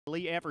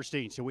Lee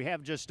Everstein. So we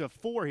have just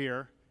 4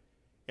 here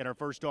in our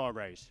first dog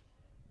race.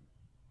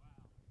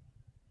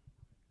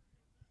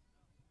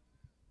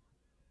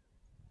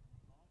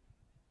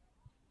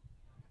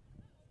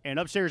 And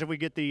upstairs, if we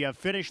get the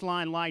finish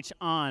line lights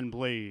on,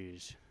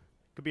 please.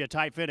 Could be a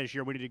tight finish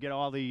here. We need to get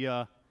all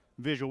the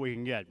visual we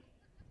can get.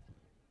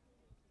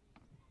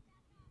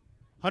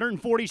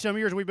 140 some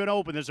years we've been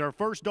open. This is our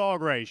first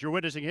dog race. You're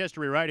witnessing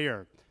history right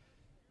here.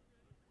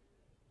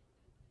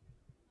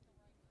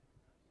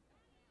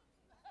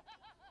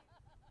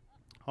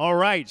 All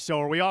right, so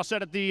are we all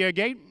set at the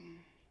gate?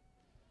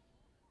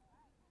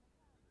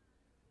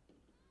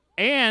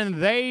 And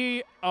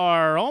they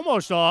are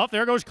almost off.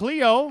 There goes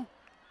Cleo.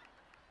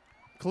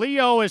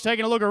 Cleo is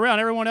taking a look around.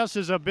 Everyone else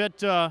is a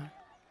bit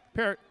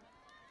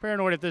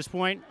paranoid at this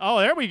point. Oh,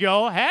 there we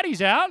go.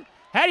 Hattie's out.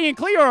 Hattie and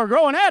Cleo are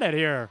going at it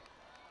here.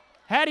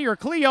 Hattie or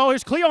Cleo.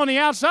 Here's Cleo on the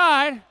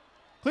outside.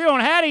 Cleo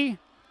and Hattie.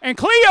 And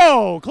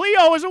Cleo.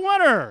 Cleo is a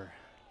winner.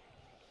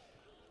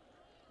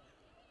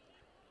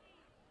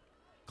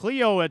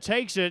 Cleo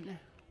takes it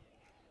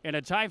in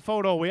a tight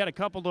photo. We had a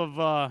couple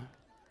of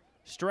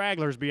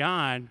stragglers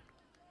behind.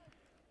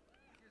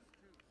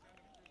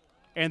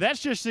 And that's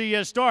just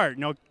the start.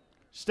 No,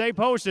 stay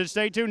posted.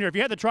 Stay tuned here. If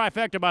you had the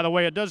trifecta, by the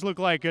way, it does look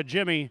like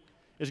Jimmy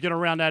is going to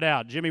round that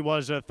out. Jimmy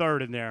was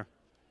third in there.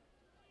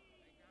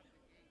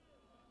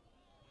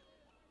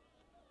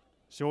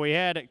 So we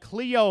had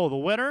Cleo, the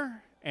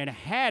winner, and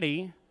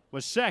Hattie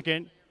was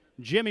second.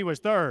 Jimmy was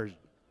third.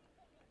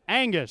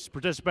 Angus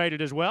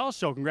participated as well,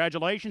 so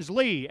congratulations.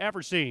 Lee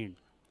Everstein.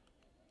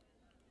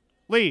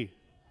 Lee.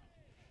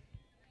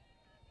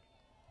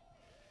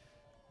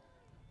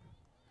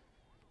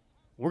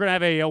 We're going to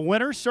have a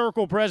winner's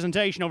circle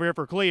presentation over here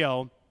for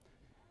Cleo.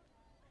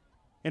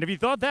 And if you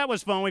thought that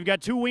was fun, we've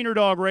got 2 wiener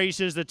dog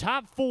races. The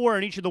top 4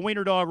 in each of the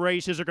wiener dog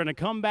races are going to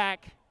come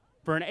back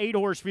for an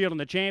 8-horse field in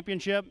the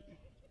championship.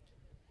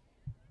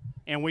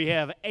 And we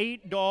have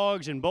 8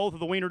 dogs in both of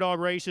the wiener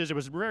dog races. It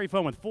was very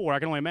fun with 4. I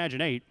can only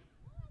imagine 8.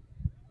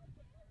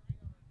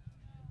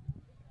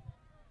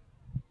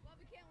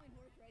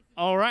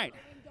 All right.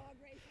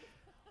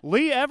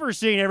 Lee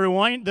Everstein,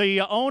 everyone,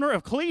 the owner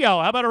of Cleo.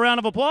 How about a round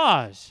of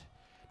applause?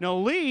 Now,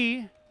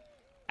 Lee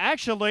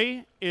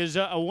actually is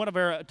one of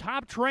our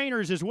top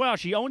trainers as well.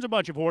 She owns a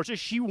bunch of horses.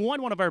 She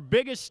won one of our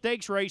biggest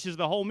stakes races of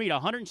the whole meet, a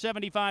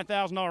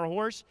 $175,000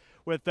 horse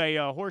with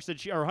a horse that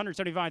she, or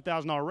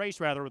 $175,000 race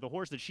rather, with a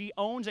horse that she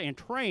owns and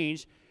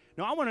trains.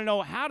 Now, I want to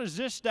know, how does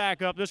this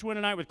stack up, this win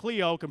tonight with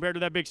Cleo, compared to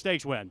that big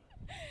stakes win?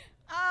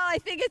 Oh, I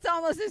think it's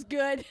almost as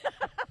good.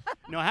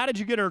 Now, how did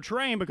you get her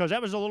trained? Because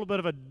that was a little bit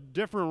of a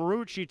different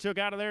route she took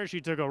out of there.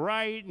 She took a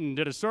right and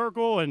did a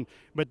circle,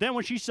 but then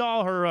when she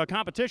saw her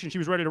competition, she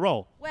was ready to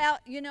roll. Well,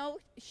 you know,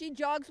 she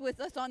jogs with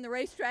us on the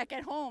racetrack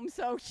at home,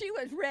 so she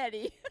was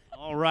ready.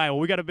 All right, well,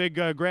 we got a big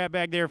grab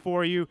bag there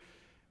for you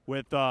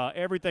with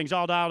everything's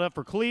all dialed up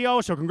for Cleo.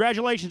 So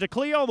congratulations to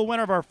Cleo, the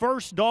winner of our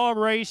first dog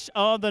race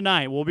of the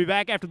night. We'll be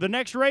back after the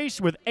next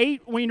race with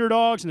 8 wiener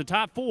dogs in the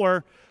top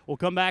 4. We'll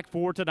come back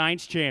for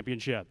tonight's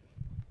championship.